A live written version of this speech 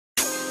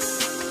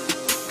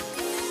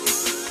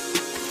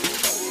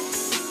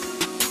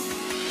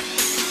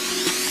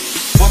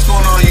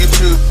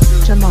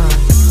Shamar.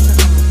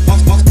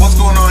 What's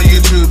going on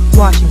YouTube?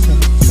 Washington.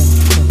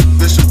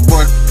 This is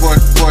Jamar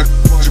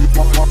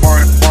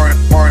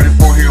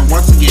 4 here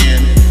once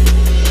again.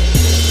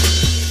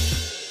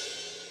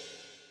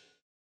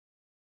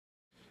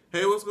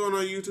 Hey, what's going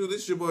on YouTube?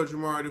 This is your boy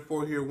Jamar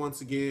 4 here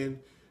once again.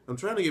 I'm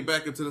trying to get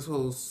back into this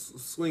whole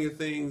swing of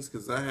things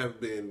because I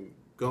have been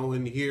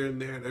going here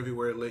and there and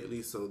everywhere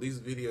lately, so these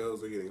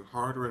videos are getting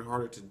harder and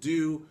harder to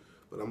do,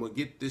 but I'm gonna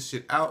get this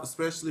shit out,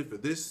 especially for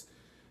this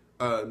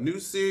new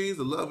series,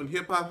 The Love and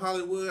Hip Hop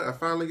Hollywood. I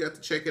finally got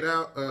to check it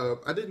out.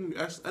 I didn't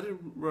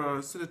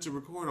set it to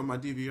record on my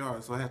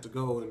DVR, so I had to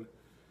go and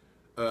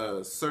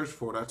search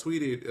for it. I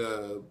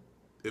tweeted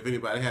if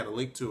anybody had a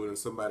link to it, and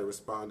somebody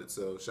responded,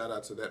 so shout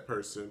out to that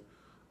person.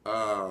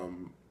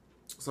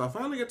 So I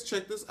finally got to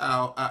check this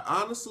out. I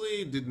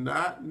honestly did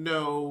not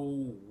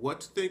know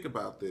what to think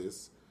about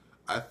this.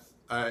 I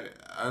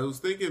was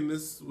thinking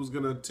this was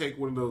gonna take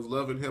one of those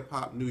Love and Hip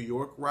Hop New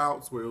York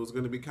routes where it was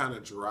gonna be kind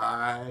of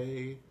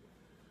dry,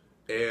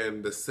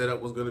 and the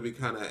setup was gonna be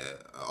kind of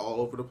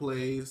all over the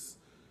place.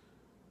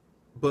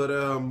 But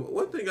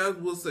one thing I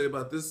will say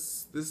about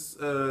this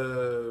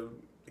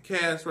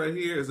cast right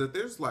here is that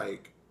there's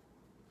like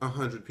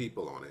 100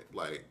 people on it.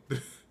 Like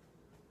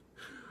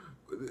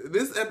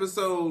this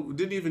episode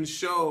didn't even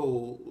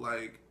show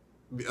like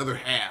the other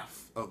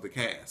half of the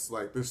cast.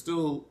 Like there's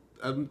still,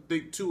 I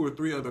think, 2 or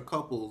 3 other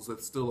couples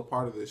that's still a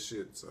part of this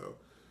shit. So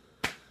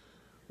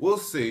we'll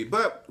see.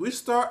 But we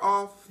start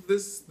off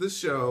this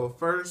show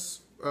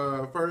first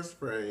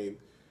frame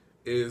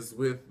is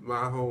with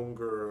my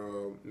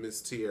homegirl,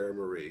 Miss Tierra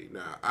Marie.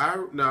 Now a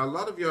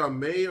lot of y'all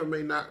may or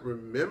may not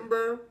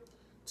remember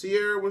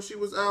Tierra when she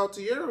was out.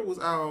 Tierra was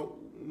out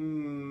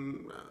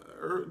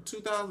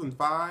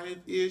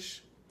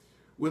 2005-ish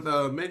with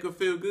Make Her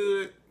Feel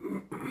Good.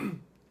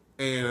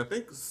 And I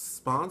think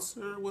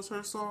Sponsor was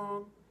her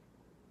song.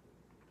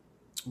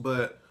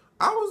 But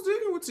I was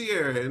digging with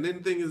Tierra, and then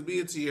the thing is,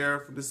 being Tierra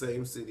from the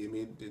same city. I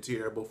mean,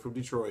 Tierra both from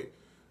Detroit.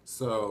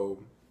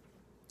 So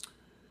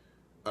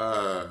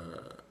I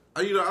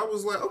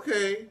was like,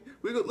 okay,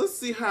 let's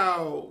see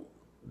how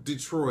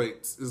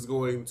Detroit is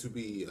going to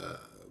be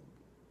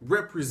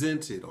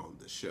represented on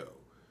the show.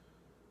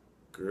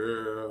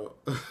 Girl,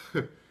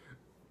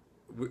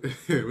 we're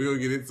gonna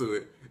get into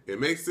it. It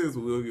makes sense,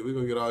 but we're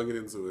gonna get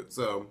into it.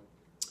 So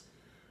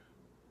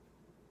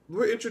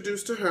we're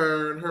introduced to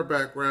her and her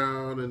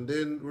background, and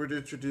then we're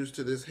introduced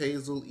to this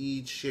Hazel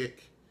E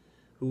chick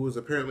who was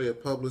apparently a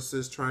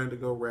publicist trying to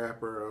go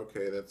rapper.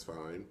 Okay, that's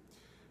fine.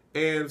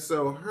 And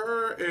so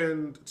her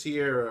and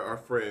Tierra are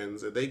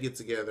friends, and they get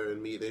together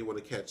and meet. They want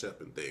to catch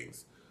up and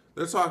things.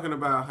 They're talking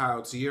about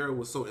how Tierra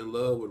was so in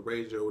love with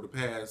Ray J over the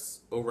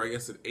past, I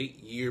guess, an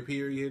 8-year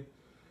period.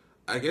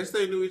 I guess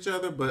they knew each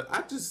other, but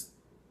I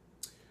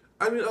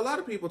mean, a lot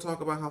of people talk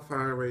about how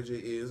fine Ray J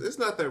is. It's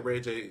not that Ray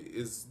J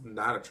is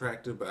not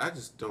attractive, but I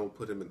just don't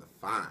put him in the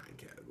fine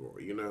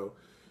category, you know?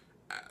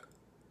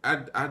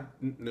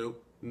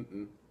 Nope.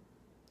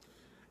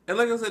 And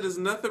like I said, there's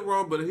nothing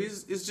wrong, but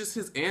it's just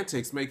his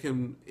antics make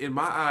him, in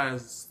my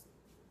eyes,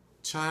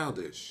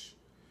 childish.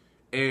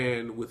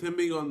 And with him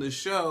being on this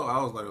show,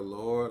 I was like,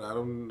 Lord, I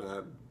don't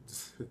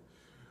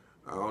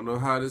know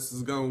how this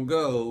is gonna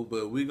go,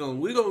 but we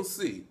gonna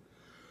see.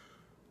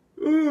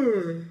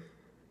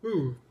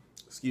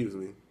 Excuse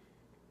me.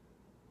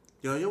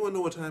 Y'all wanna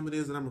know what time it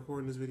is that I'm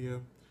recording this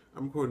video?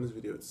 I'm recording this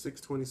video at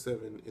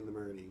 6:27 in the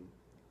morning.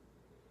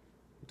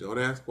 Don't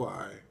ask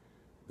why.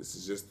 This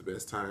is just the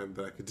best time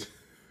that I could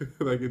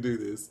do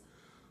this.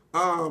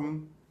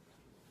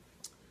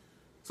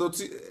 So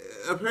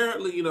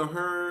apparently, you know,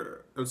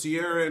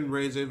 Tierra and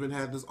Ray J have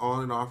had this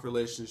on and off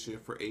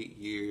relationship for 8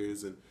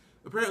 years, and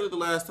apparently the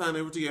last time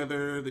they were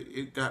together,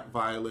 it got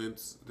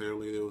violent.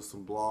 Apparently there was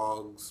some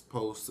blogs,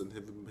 posts, and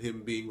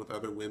him being with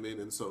other women,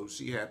 and so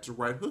she had to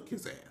right hook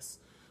his ass.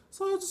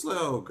 So I was just like,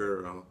 oh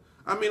girl.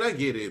 I mean, I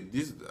get it.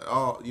 This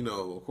all, you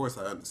know, of course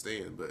I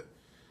understand, but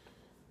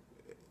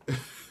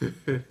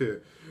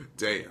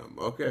damn,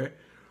 okay.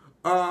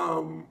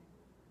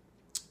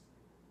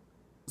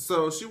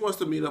 So she wants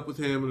to meet up with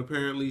him, and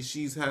apparently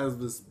she has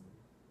this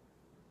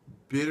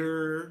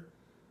bitter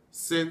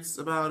sense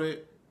about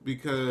it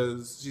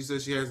because she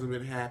says she hasn't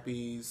been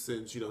happy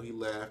since, you know, he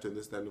left and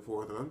this, that, and the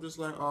fourth. And I'm just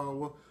like, oh,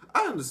 well,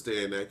 I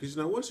understand that because,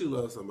 you know, once you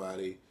love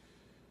somebody,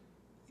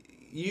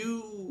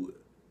 you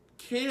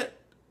can't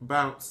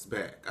bounce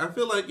back. I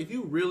feel like if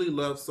you really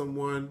love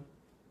someone,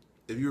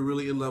 if you're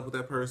really in love with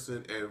that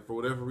person, and for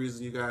whatever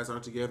reason you guys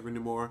aren't together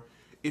anymore,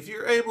 if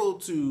you're able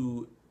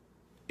to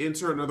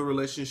enter another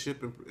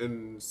relationship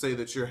and say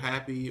that you're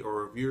happy,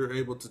 or if you're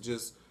able to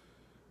just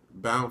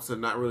bounce and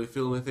not really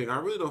feel anything, I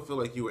really don't feel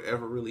like you were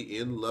ever really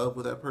in love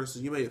with that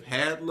person. You may have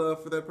had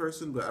love for that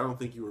person, but I don't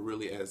think you were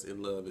really as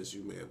in love as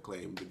you may have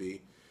claimed to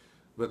be.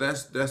 But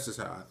that's just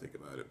how I think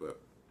about it. But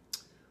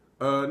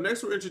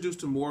next we're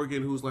introduced to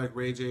Morgan, who's like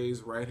Ray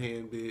J's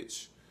right-hand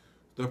bitch.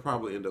 They'll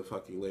probably end up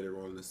fucking later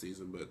on in the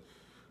season, but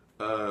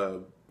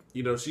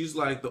you know, she's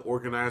like the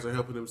organizer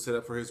helping him set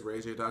up for his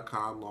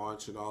RayJ.com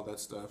launch and all that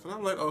stuff. And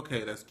I'm like,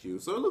 okay, that's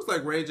cute. So it looks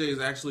like Ray J is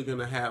actually going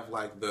to have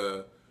like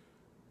the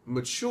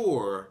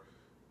mature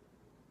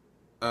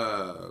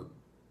uh,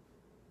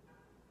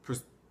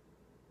 pers-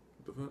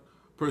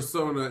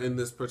 persona in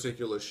this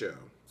particular show.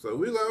 So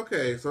we like,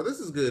 okay, so this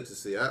is good to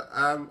see.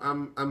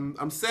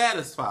 I'm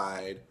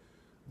satisfied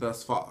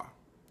thus far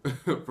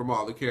from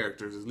all the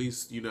characters. At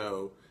least, you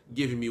know,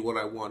 giving me what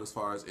I want as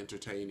far as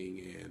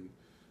entertaining and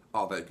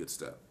all that good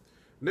stuff.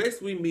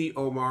 Next, we meet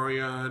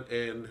Omarion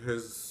and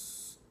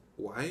his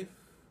wife,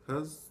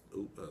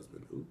 husband,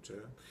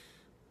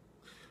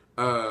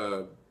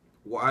 child,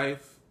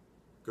 wife,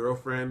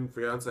 girlfriend,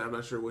 fiance. I'm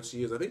not sure what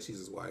she is. I think she's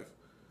his wife,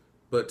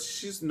 but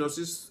she's, you know,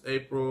 she's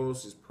April.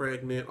 She's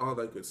pregnant, all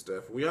that good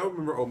stuff. We all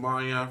remember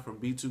Omarion from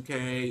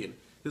B2K and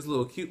his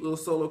little cute little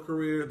solo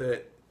career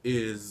that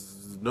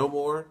is no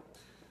more.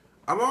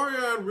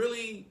 Omarion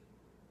really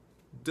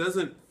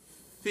doesn't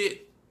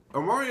fit.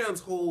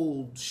 Omarion's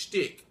whole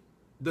shtick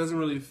doesn't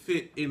really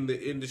fit in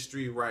the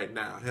industry right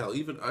now. Hell,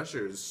 even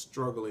Usher is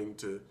struggling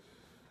to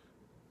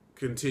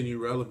continue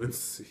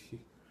relevancy.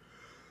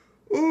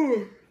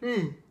 Ooh,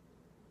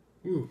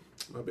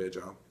 my bad,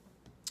 y'all.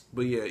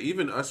 But yeah,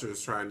 even Usher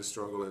is trying to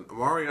struggle, and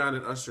Omarion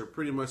and Usher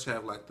pretty much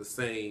have like the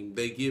same.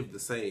 They give the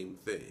same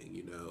thing,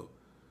 you know,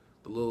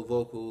 the little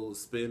vocal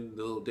spin,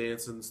 the little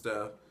dancing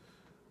stuff.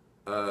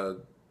 Uh,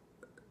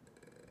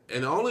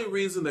 And the only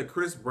reason that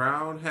Chris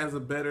Brown has a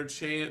better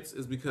chance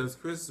is because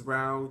Chris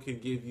Brown can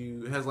give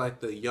you, has like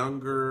the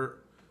younger,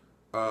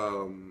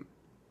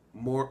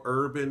 more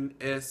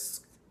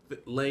urban-esque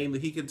lane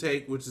that he can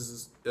take, which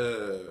is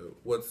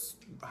what's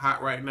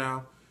hot right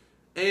now.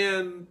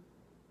 And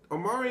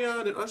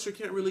Omarion and Usher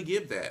can't really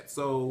give that.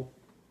 So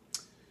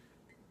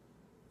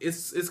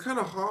it's kind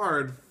of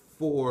hard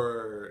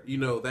for, you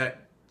know,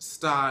 that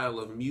style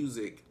of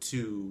music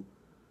to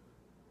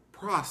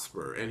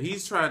prosper, and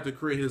he's tried to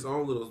create his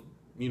own little,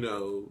 you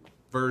know,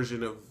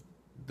 version of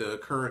the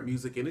current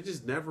music, and it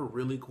just never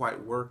really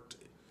quite worked.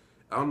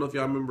 I don't know if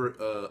y'all remember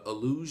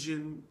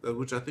Illusion,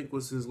 which I think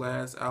was his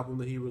last album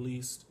that he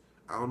released.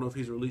 I don't know if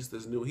he's released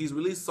he's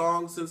released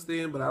songs since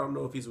then, but I don't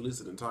know if he's released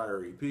an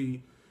entire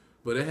EP.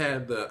 But it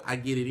had the I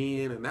Get It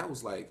In, and that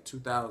was like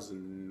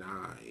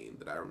 2009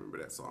 that I remember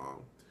that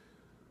song.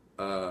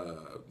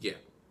 Yeah.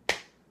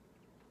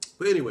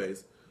 But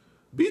anyways,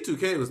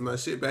 B2K was my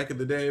shit back in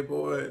the day,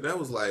 boy. That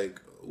was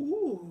like,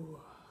 ooh,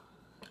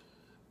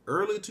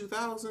 early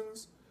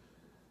 2000s.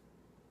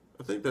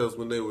 I think that was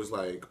when they was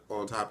like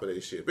on top of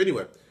their shit. But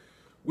anyway,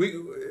 we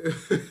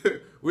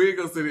ain't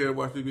gonna sit here and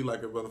watch me be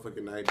like a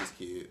motherfucking 90s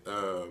kid.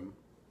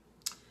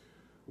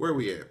 Where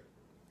we at?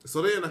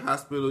 So they're in the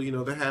hospital, you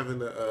know, they're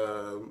having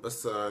a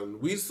son.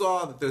 We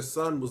saw that their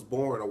son was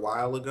born a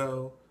while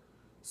ago.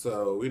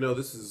 So, you know,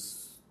 this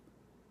is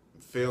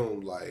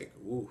filmed like,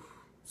 ooh,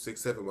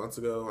 6-7 months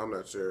ago. I'm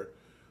not sure.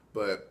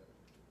 But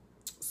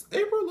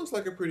April looks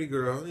like a pretty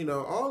girl. You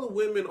know, all the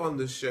women on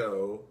the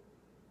show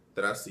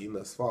that I've seen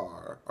thus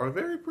far are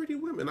very pretty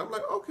women. I'm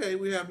like, okay,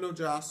 we have no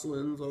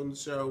Jocelyn's on the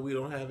show. We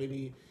don't have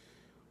any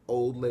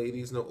old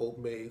ladies, no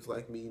old maids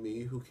like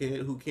Mimi who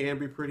can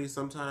be pretty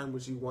sometime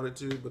when she wanted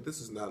to. But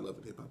this is not Love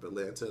and Hip Hop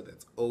Atlanta.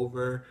 That's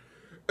over.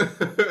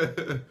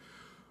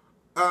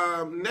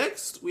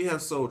 Next we have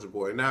Soulja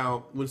Boy.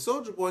 Now, when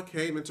Soulja Boy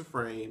came into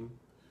frame,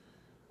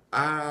 when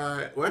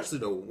I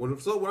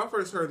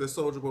first heard that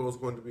Soulja Boy was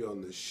going to be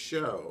on this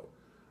show,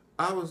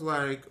 I was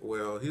like,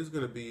 well, he's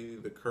going to be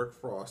the Kirk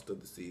Frost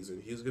of the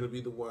season. He's going to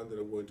be the one that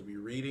I'm going to be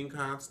reading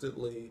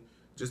constantly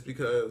just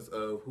because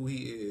of who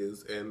he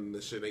is and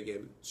the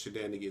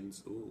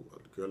shenanigans. Ooh,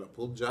 girl, I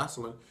pulled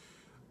Jocelyn.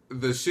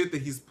 The shit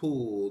that he's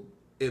pulled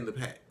in the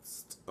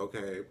past,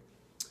 okay?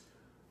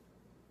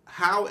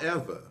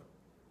 However,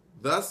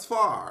 thus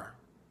far,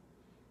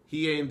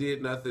 he ain't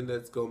did nothing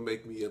that's going to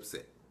make me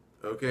upset,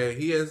 okay?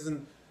 He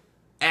hasn't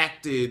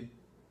acted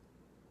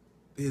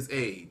his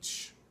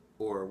age.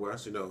 Or, well,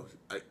 actually, no.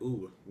 I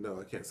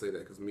can't say that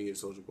because me and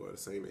Soulja Boy are the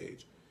same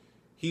age.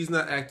 He's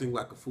not acting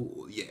like a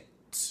fool yet.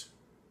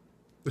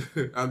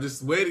 I'm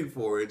just waiting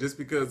for it just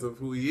because of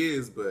who he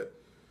is, but...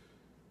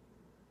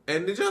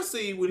 And did y'all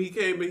see when he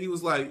came in, he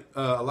was like,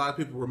 a lot of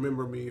people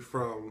remember me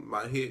from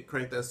my hit,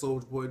 Crank That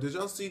Soulja Boy. Did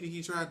y'all see that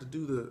he tried to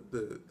do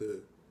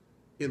the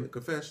in the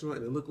confessional,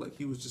 and it looked like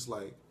he was just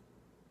like...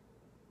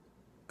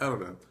 I don't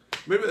know.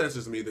 Maybe that's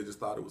just me that just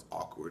thought it was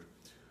awkward.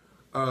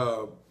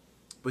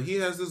 But he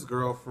has this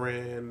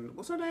girlfriend.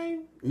 What's her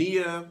name?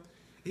 Nia.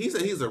 He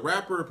said he's a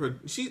rapper.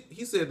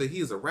 He said that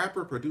he's a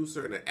rapper,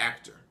 producer, and an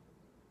actor.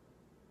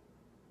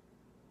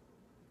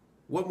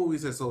 What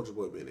movies has Soulja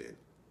Boy been in?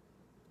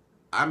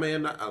 I may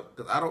have not.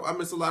 Cause I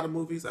miss a lot of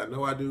movies. I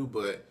know I do,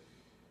 but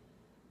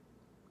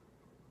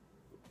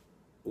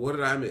what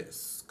did I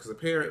miss? Because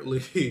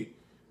apparently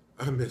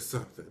I missed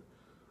something.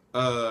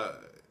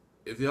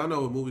 If y'all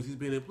know what movies he's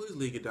been in, please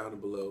leave it down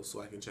below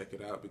so I can check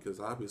it out,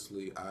 because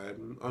obviously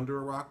I'm under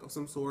a rock of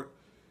some sort.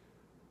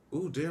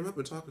 Ooh, damn, I've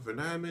been talking for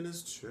 9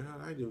 minutes. Child,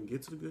 I didn't even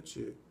get to the good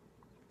shit.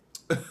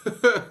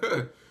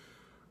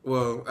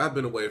 Well, I've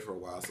been away for a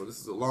while, so this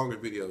is a longer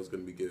video. It's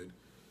going to be good.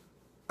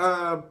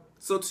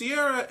 So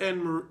Tiara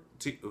and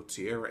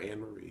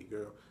Marie,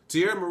 girl.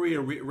 Tiara, Marie,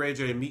 and Ray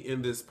J meet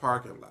in this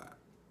parking lot.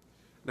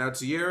 Now,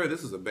 Tiara,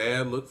 this is a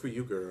bad look for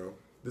you, girl.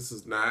 This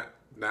is not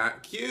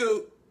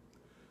cute.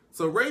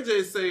 So Ray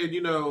J's saying,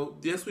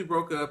 yes, we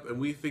broke up, and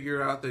we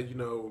figure out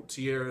that,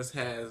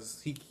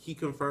 Tiara's he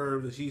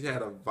confirmed that she's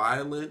had a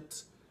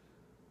violent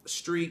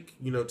streak.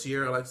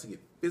 Tiara likes to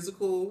get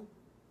physical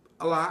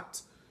a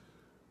lot.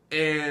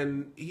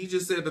 And he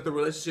just said that the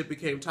relationship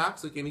became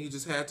toxic and he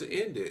just had to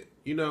end it,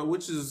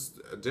 which is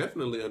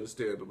definitely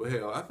understandable.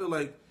 Hell, I feel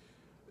like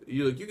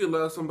you can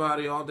love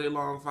somebody all day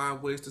long,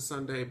 5 ways to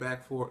Sunday,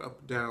 back, forth,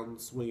 up, down,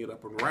 swing it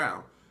up and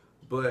around.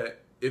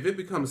 But if it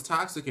becomes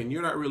toxic and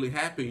you're not really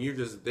happy and you're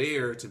just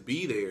there to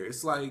be there,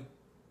 it's like,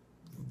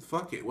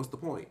 fuck it, what's the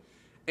point?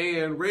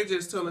 And Ray J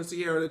is telling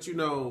Sierra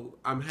that,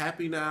 I'm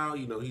happy now.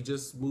 He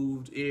just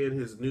moved in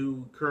his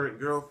new current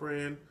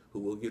girlfriend, who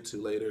we'll get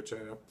to later,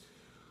 child.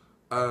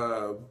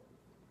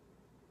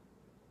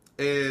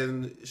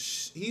 And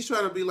he's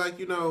trying to be like,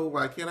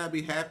 can I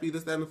be happy,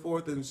 this, that, and the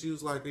fourth? And she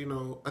was like,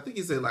 I think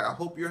he said, like, I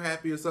hope you're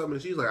happy or something.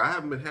 And she's like, I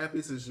haven't been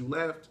happy since you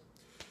left.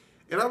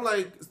 And I'm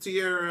like,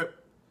 Tiara,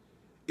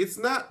 it's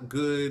not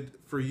good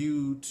for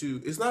you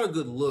to, it's not a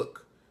good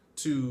look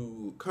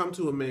to come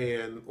to a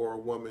man or a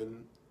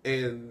woman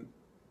and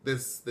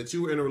that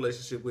you were in a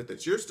relationship with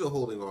that you're still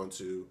holding on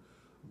to.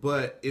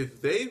 But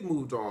if they've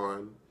moved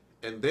on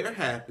and they're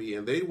happy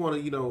and they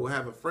want to,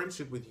 have a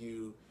friendship with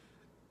you,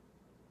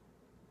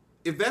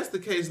 if that's the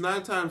case,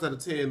 9 times out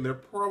of 10, they're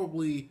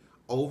probably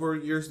over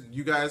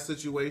you guys'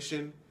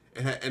 situation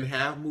and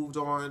have moved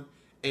on.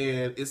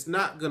 And it's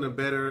not going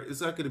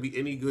to be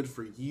any good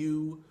for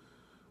you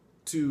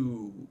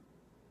to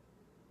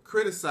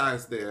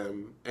criticize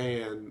them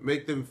and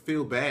make them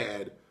feel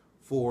bad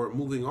for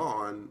moving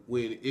on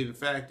when, in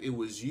fact, it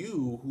was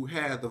you who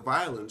had the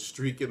violent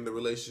streak in the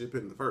relationship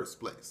in the first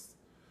place.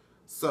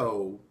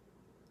 So,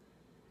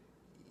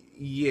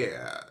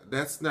 yeah,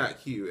 that's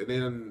not cute. And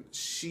then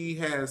she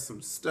has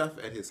some stuff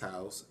at his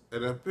house.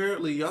 And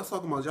apparently, y'all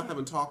talking about y'all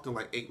haven't talked in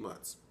like 8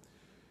 months.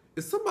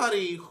 If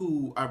somebody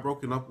who I've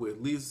broken up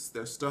with leaves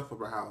their stuff at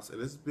her house, and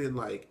it's been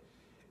like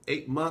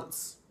 8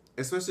 months,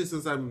 especially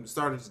since I'm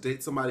started to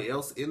date somebody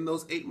else in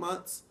those 8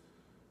 months,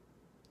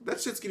 that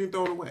shit's getting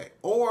thrown away.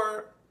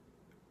 Or,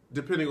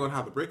 depending on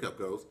how the breakup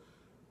goes,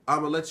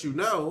 I'm going to let you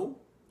know,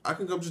 I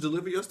can come to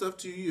deliver your stuff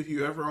to you. If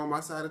you're ever on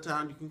my side of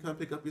town, you can come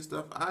pick up your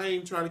stuff. I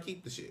ain't trying to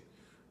keep the shit.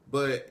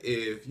 But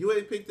if you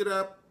ain't picked it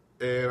up,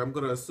 and I'm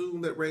going to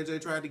assume that Ray J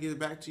tried to give it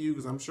back to you,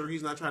 because I'm sure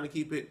he's not trying to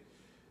keep it,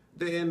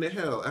 then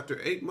hell,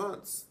 after 8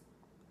 months,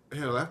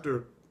 hell,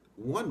 after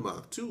 1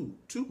 month, two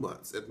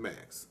months at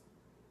max,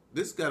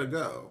 this got to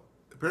go.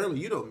 Apparently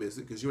you don't miss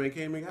it because you ain't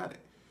came and got it.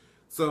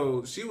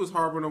 So she was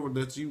harboring over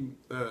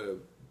that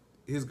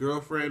his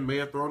girlfriend may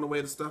have thrown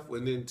away the stuff,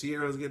 and then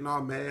Tiara's getting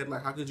all mad,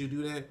 like, how could you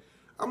do that?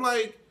 I'm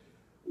like,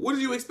 what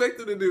did you expect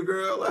him to do,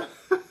 girl?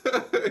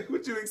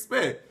 What you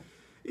expect?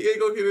 He ain't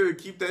gonna get her to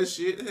keep that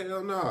shit?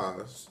 Hell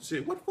nah.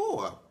 Shit, what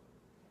for?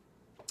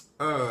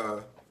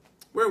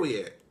 Where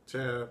we at,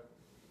 child?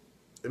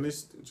 And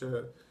this,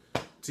 child,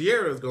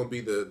 Tiara's gonna be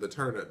the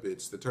turn-up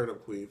bitch, the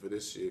turn-up queen for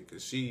this shit,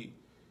 because she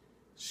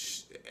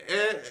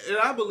and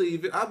I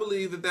believe it. I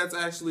believe that that's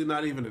actually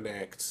not even an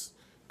act,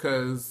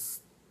 because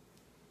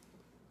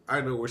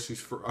I know where she's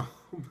from.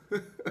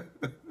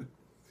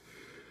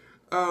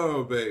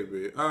 Oh,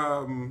 baby.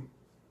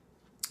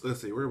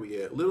 Let's see, where we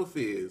at? Little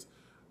Fizz.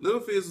 Little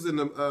Fizz was in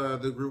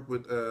the group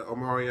with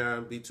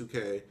Omarion,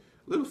 B2K.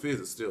 Little Fizz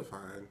is still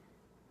fine.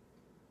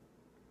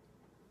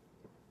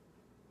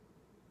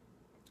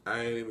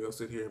 I ain't even gonna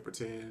sit here and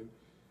pretend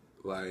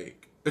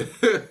like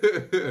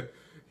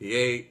he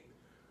ain't.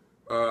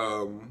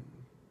 Him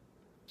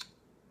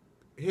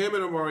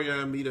and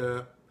Omarion meet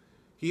up.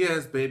 He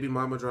has baby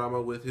mama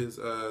drama with his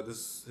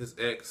his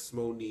ex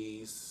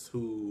Moniece,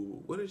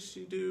 who, what did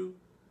she do?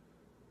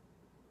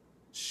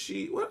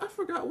 I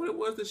forgot what it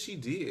was that she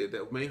did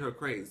that made her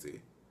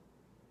crazy.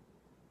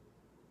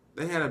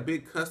 They had a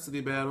big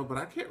custody battle, but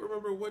I can't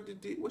remember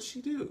what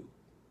she do.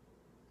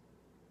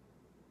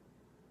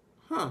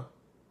 Huh.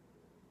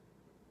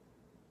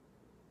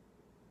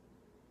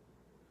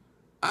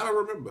 I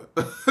don't remember.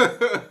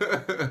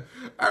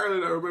 I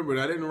really don't remember.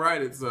 I didn't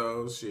write it,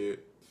 so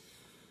shit.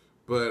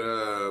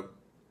 But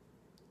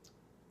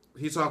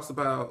he talks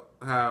about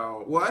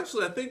how, well,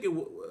 actually, I think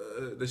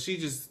that she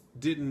just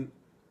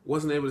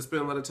wasn't able to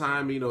spend a lot of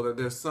time. That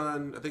their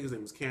son, I think his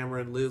name is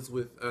Cameron, lives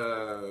with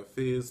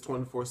Fizz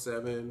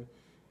 24/7.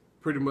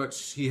 Pretty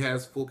much, he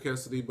has full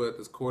custody, but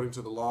according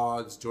to the law,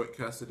 it's joint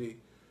custody.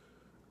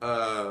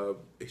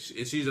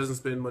 She doesn't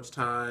spend much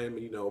time.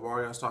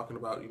 Marion's talking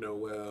about,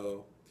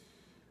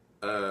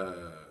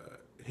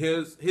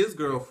 his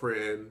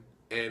girlfriend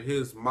and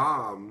his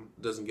mom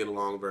doesn't get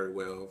along very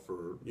well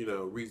for,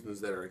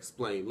 reasons that are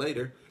explained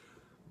later.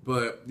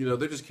 But,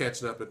 they're just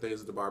catching up at things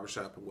at the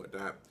barbershop and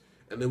whatnot.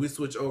 And then we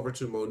switch over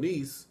to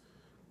Moniece.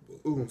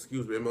 Ooh,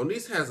 excuse me. And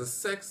Moniece has a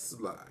sex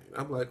line.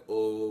 I'm like,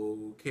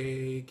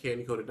 okay,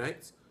 Candy Coated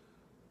Nights.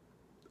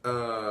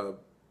 or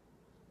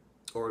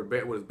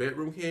what is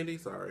bedroom candy?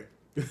 Sorry.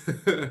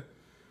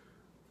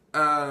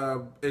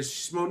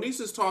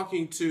 Moniece is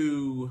talking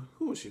to,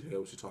 who was she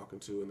talking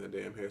to in that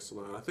damn hair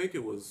salon? I think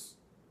it was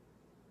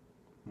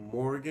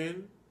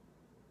Morgan.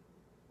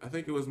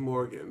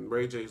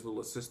 Ray J's little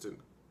assistant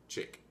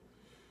chick.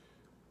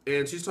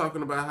 And she's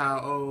talking about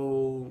how,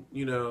 oh,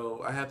 you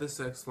know, I have this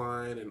sex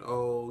line, and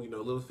oh, you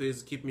know, Lil Fizz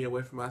is keeping me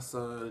away from my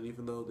son, and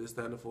even though this,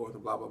 that, and the fourth,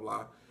 and blah, blah,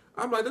 blah.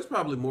 I'm like, there's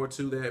probably more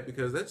to that,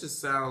 because that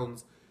just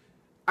sounds,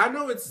 I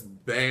know it's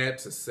bad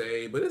to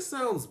say, but it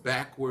sounds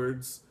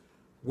backwards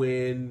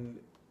when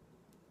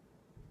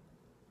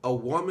a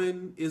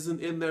woman isn't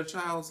in their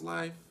child's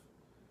life.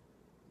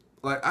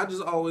 Like, I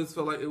just always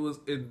felt like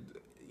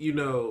you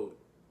know,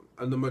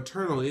 the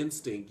maternal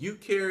instinct. You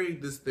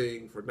carried this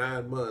thing for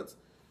 9 months,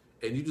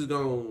 and you just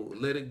gonna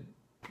let it,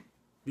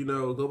 you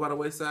know, go by the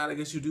wayside. I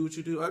guess you do what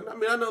you do. I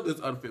mean, I know there's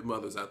unfit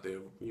mothers out there,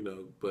 you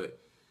know, but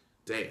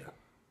damn.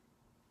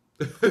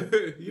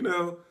 You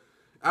know,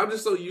 I'm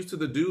just so used to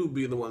the dude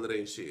being the one that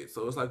ain't shit.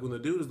 So it's like when the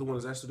dude is the one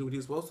that's actually doing what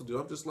he's supposed to do,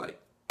 I'm just like,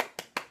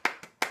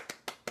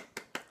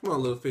 come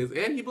on, Lil Fizz.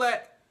 And he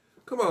black.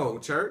 Come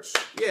on, church.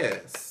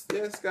 Yes.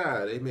 Yes,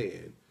 God.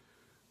 Amen.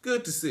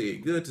 Good to see.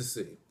 Good to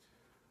see.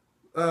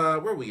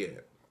 Where we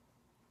at?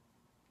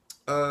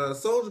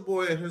 Soulja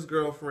Boy and his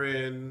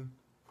girlfriend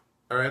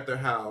are at their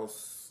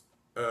house.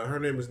 Her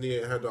name is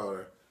Nia and her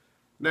daughter.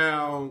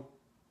 Now,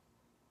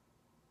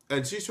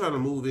 and she's trying to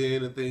move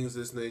in and things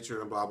of this nature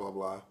and blah, blah,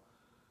 blah.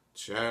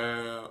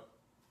 Child.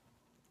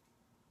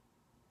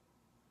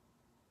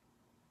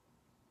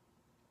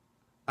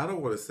 I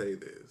don't want to say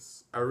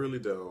this. I really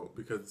don't,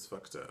 because it's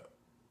fucked up.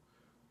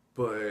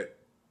 But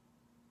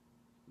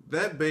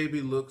that baby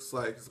looks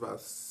like it's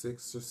about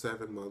 6 or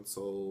 7 months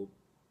old.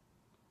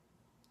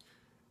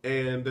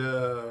 And,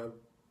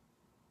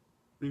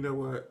 you know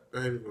what? I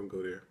ain't even gonna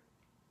go there.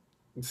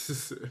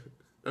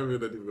 I'm really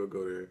not even gonna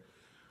go there.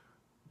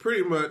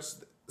 Pretty much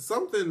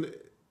something.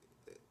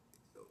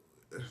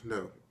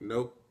 No,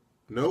 nope,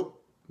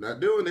 not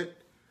doing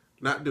it.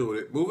 Not doing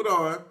it. Moving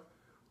on.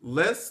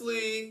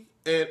 Leslie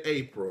and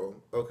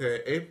April.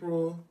 Okay,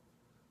 April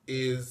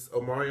is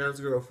Omarion's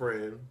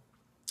girlfriend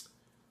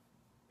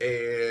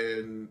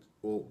and,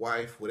 well,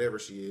 wife, whatever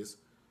she is.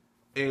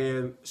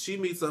 And she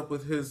meets up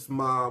with his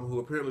mom, who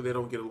apparently they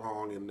don't get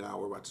along, and now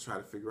we're about to try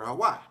to figure out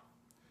why.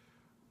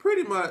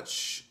 Pretty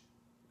much,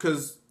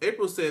 because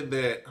April said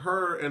that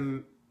her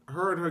and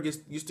her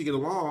used to get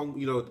along,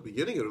 you know, at the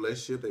beginning of the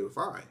relationship, they were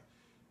fine.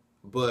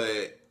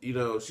 But, you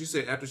know, she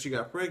said after she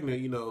got pregnant,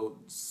 you know,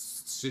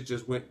 shit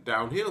just went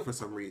downhill for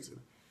some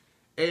reason.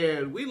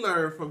 And we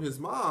learned from his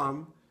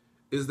mom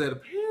is that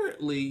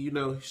apparently, you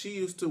know, she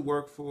used to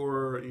work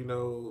for, you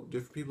know,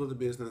 different people in the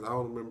business. I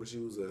don't remember, she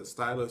was a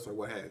stylist or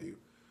what have you.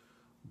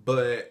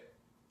 But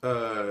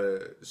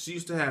she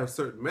used to have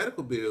certain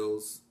medical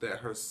bills that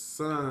her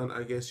son,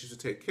 I guess, used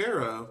to take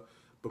care of.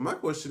 But my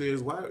question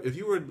is, why, if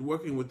you were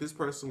working with this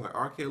person like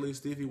R. Kelly,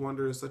 Stevie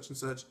Wonder, and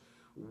such,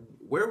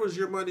 where was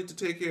your money to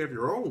take care of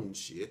your own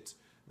shit?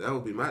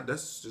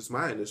 That's just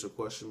my initial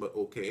question, but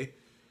okay.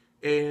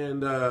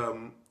 And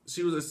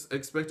she was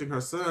expecting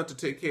her son to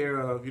take care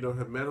of, you know,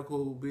 her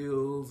medical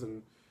bills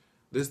and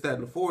this, that,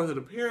 and the fourth. And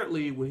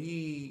apparently when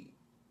he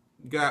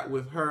got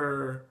with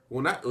her,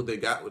 well, not when they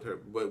got with her,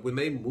 but when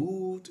they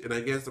moved, and I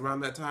guess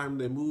around that time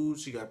they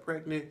moved, she got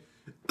pregnant.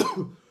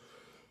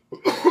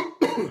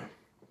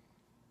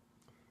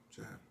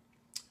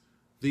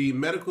 The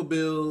medical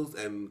bills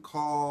and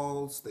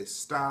calls, they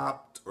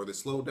stopped, or they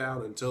slowed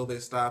down until they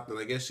stopped. And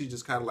I guess she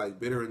just kind of like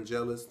bitter and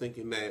jealous,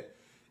 thinking that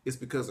it's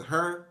because of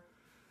her.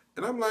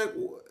 And I'm like,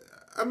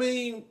 I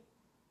mean,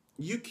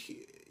 you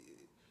can't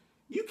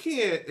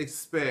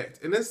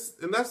expect, and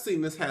I've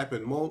seen this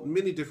happen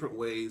many different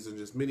ways in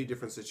just many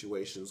different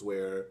situations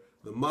where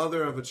the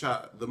mother of a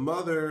child, the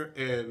mother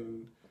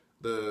and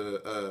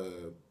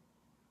the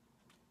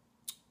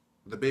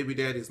baby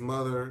daddy's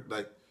mother,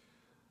 like,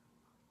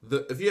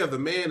 if you have the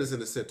man is in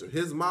the center,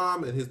 his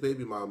mom and his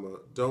baby mama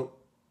don't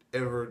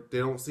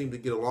seem to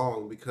get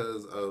along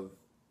because of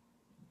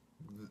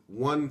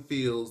one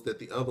feels that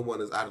the other one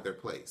is out of their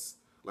place.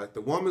 Like,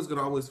 the woman's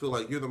gonna always feel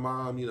like you're the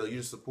mom, you know,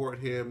 you support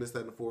him, this,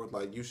 that, and the fourth,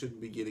 like, you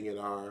shouldn't be getting in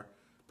our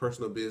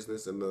personal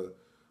business. And the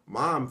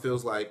mom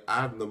feels like,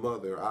 I'm the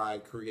mother, I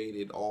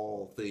created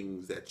all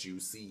things that you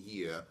see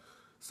here,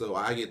 so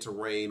I get to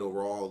reign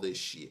over all this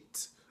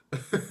shit.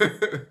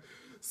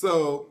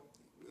 So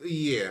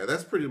yeah,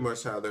 that's pretty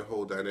much how their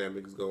whole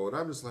dynamic is going.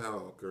 I'm just like,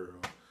 oh, girl.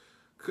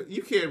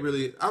 You can't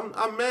really... I'm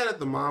mad at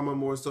the mama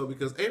more so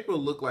because April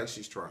looked like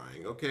she's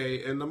trying,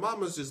 okay? And the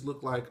mamas just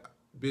look like,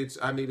 bitch,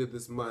 I needed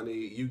this money.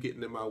 You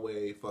getting in my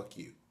way. Fuck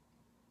you.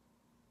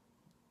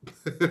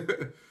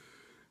 And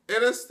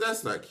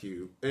that's not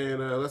cute.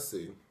 And let's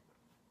see.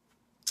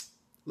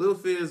 Lil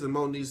Fizz and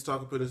Moniece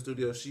talking up in the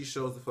studio. She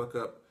shows the fuck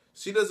up.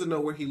 She doesn't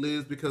know where he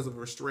lives because of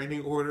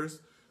restraining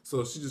orders.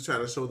 So she's just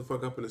trying to show the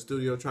fuck up in the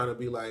studio, trying to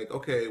be like,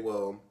 okay,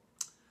 well,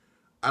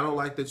 I don't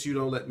like that you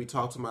don't let me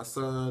talk to my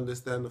son,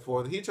 this, that, and the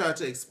fourth. He tried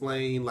to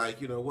explain, like,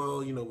 well,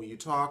 when you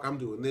talk, I'm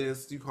doing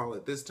this, you call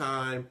it this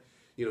time,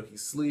 he's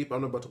asleep,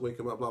 I'm not about to wake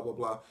him up, blah, blah,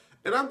 blah.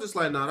 And I'm just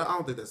like, no, I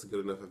don't think that's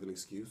good enough of an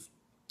excuse.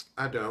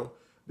 I don't.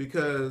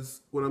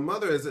 Because when a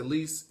mother is at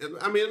least,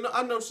 I mean,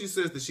 I know she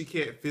says that she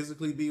can't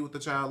physically be with the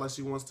child like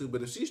she wants to,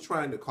 but if she's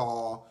trying to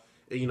call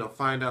and,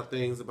 find out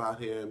things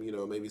about him,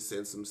 maybe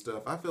send some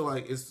stuff, I feel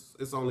like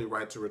it's only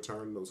right to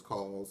return those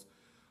calls.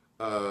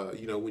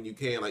 When you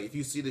can, like if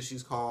you see that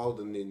she's called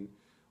and then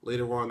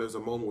later on there's a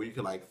moment where you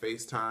can like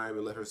FaceTime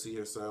and let her see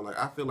her son, like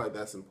I feel like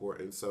that's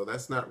important. So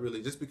that's not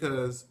really just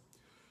because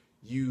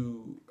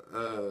you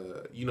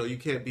you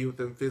can't be with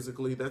them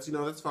physically.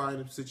 That's fine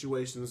if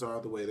situations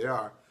are the way they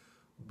are.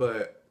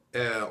 But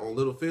on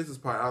Little Fizz's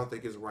part, I don't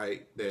think it's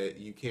right that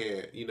you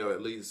can't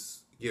at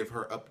least give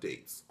her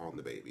updates on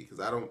the baby, because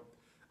I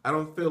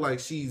don't feel like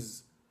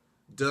she's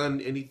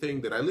done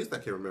anything that at least I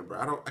can remember.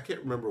 I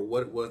can't remember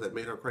what it was that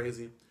made her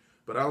crazy.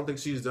 But I don't think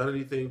she's done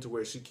anything to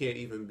where she can't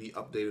even be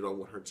updated on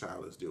what her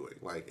child is doing.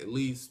 Like, at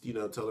least,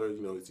 tell her,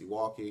 is he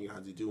walking?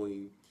 How's he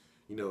doing?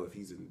 If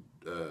he's in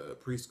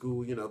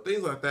preschool,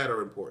 things like that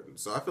are important.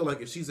 So I feel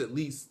like if she's at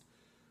least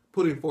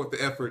putting forth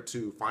the effort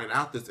to find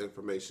out this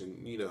information,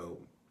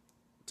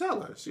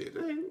 tell her. Shit,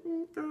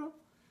 girl,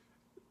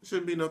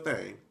 shouldn't be no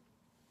thing.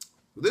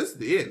 This is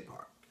the end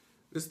part.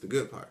 This is the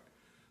good part.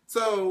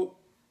 So,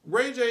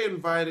 Ray J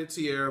invited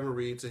Tierra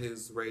Marie to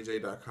his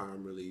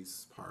RayJ.com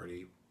release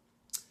party.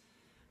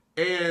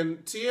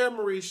 And Tierra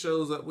Marie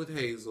shows up with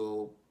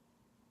Hazel,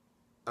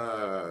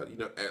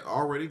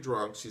 already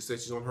drunk. She said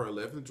she's on her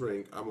 11th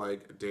drink. I'm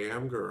like,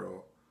 damn,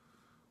 girl.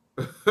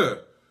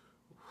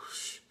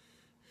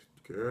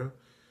 Girl.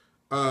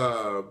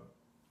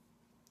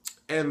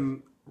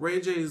 And Ray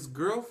J's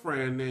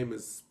girlfriend name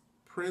is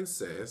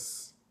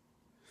Princess.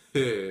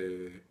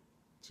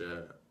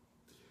 Child.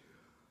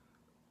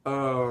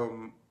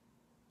 And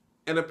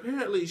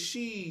apparently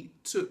she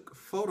took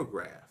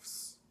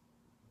photographs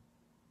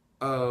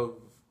of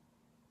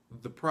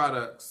the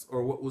products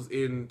or what was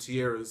in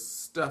Tierra's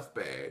stuff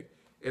bag.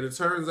 And it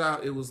turns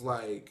out it was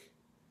like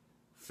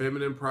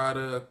feminine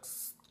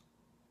products,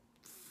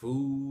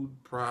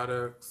 food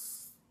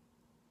products,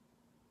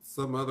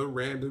 some other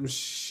random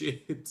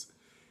shit.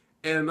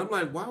 And I'm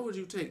like, why would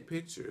you take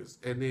pictures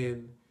and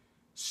then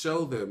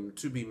show them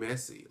to be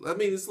messy? I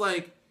mean, it's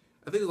like,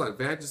 I think it's like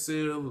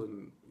Vagisil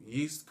and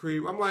yeast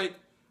cream. I'm like,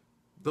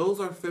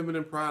 those are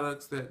feminine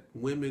products that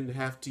women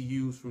have to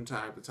use from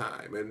time to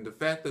time. And the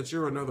fact that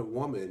you're another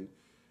woman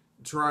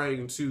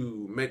trying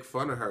to make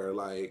fun of her,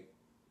 like,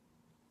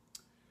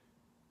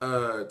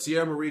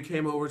 Tierra Marie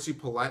came over, she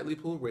politely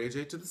pulled Ray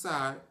J to the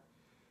side.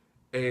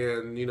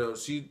 And,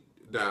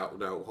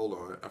 now, hold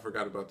on. I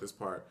forgot about this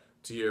part.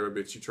 Tierra,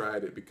 bitch, you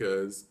tried it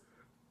because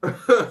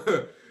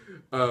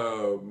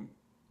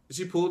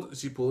she pulled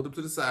him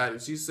to the side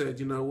and she said,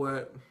 you know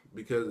what?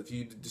 Because if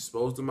you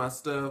disposed of my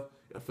stuff,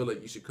 I feel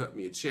like you should cut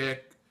me a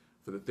check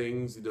for the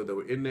things, that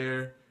were in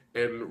there.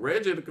 And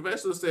Reggie, the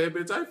confessional, said,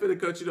 bitch, I ain't finna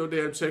cut you no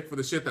damn check for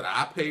the shit that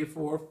I paid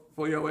for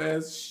your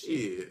ass.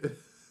 Shit.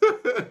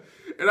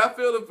 And I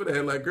feel him for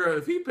that. Like, girl,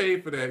 if he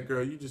paid for that,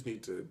 girl, you just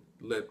need to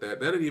let that.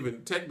 That ain't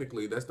even,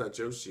 technically, that's not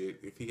your shit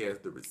if he has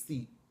the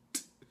receipt.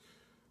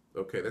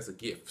 Okay, that's a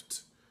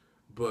gift.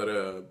 But,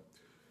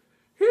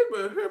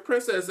 her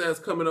princess ass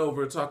coming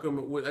over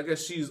talking, I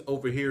guess she's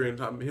overhearing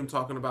him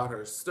talking about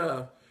her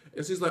stuff.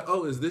 And she's like,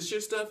 oh, is this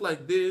your stuff?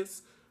 Like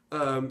this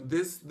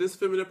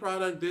feminine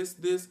product,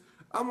 this.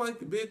 I'm like,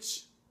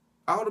 bitch,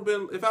 I would have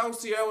been, if I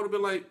was here, I would have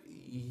been like,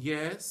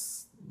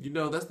 yes.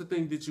 That's the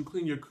thing that you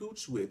clean your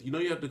cooch with. You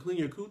have to clean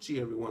your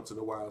coochie every once in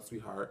a while,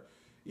 sweetheart.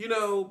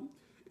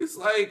 It's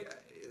like,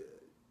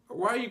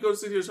 why are you going to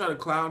sit here trying to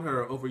clown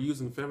her over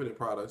using feminine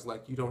products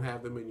like you don't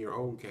have them in your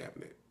own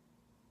cabinet?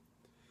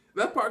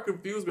 That part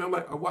confused me. I'm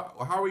like,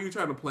 how are you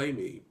trying to play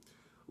me?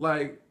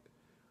 Like,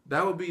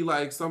 that would be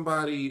like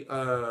somebody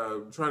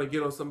trying to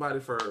get on somebody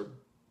for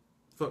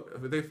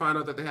if they find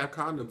out that they have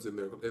condoms in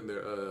their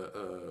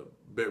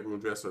bedroom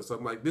dresser or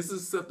something. Like, this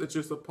is stuff that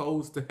you're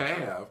supposed to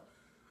have,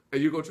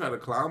 and you're gonna try to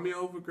clown me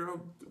over,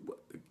 girl.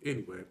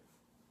 Anyway,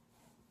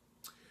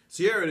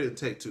 Sierra didn't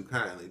take too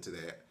kindly to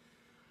that,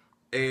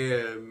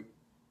 and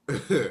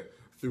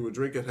threw a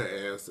drink at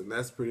her ass, and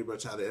that's pretty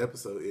much how the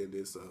episode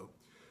ended. So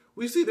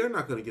we see they're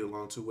not gonna get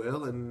along too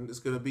well, and it's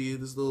gonna be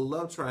this little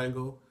love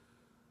triangle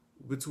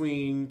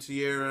between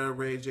Tierra,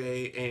 Ray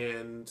J,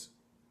 and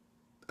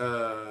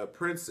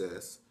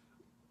Princess.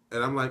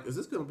 And I'm like, is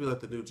this going to be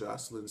like the new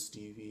Jocelyn,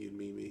 Stevie, and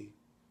Mimi?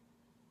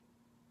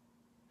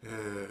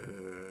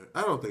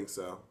 I don't think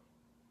so.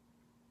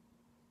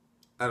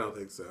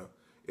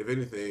 If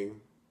anything,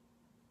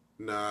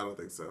 no, I don't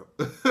think so.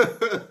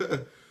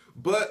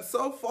 But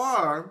so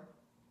far,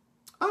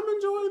 I'm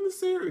enjoying the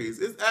series.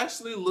 It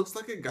actually looks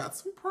like it got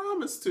some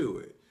promise to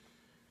it.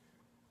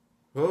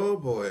 Oh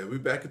boy, we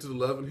back into the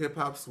love and hip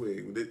hop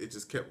swing. It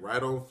just kept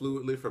right on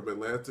fluidly from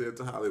Atlanta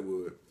into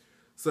Hollywood.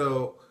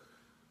 So,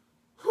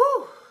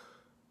 whew,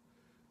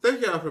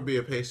 thank y'all for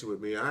being patient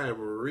with me. I am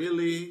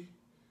really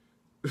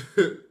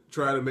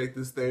try to make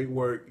this thing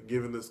work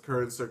given this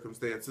current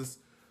circumstances.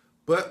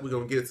 But we're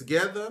going to get it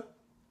together,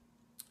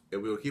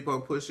 and we'll keep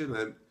on pushing.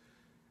 And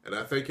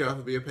I thank y'all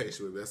for being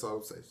patient with me. That's all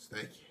I'm saying.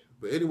 Thank you.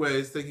 But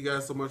anyways, thank you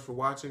guys so much for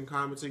watching,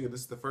 commenting. If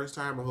this is the first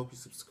time, I hope you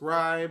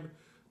subscribe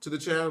to the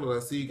channel. And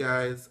I'll see you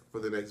guys for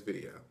the next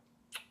video.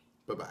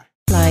 Bye-bye.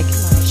 Like,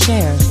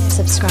 share,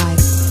 subscribe.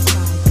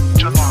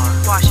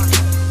 Jamar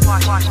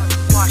Washington.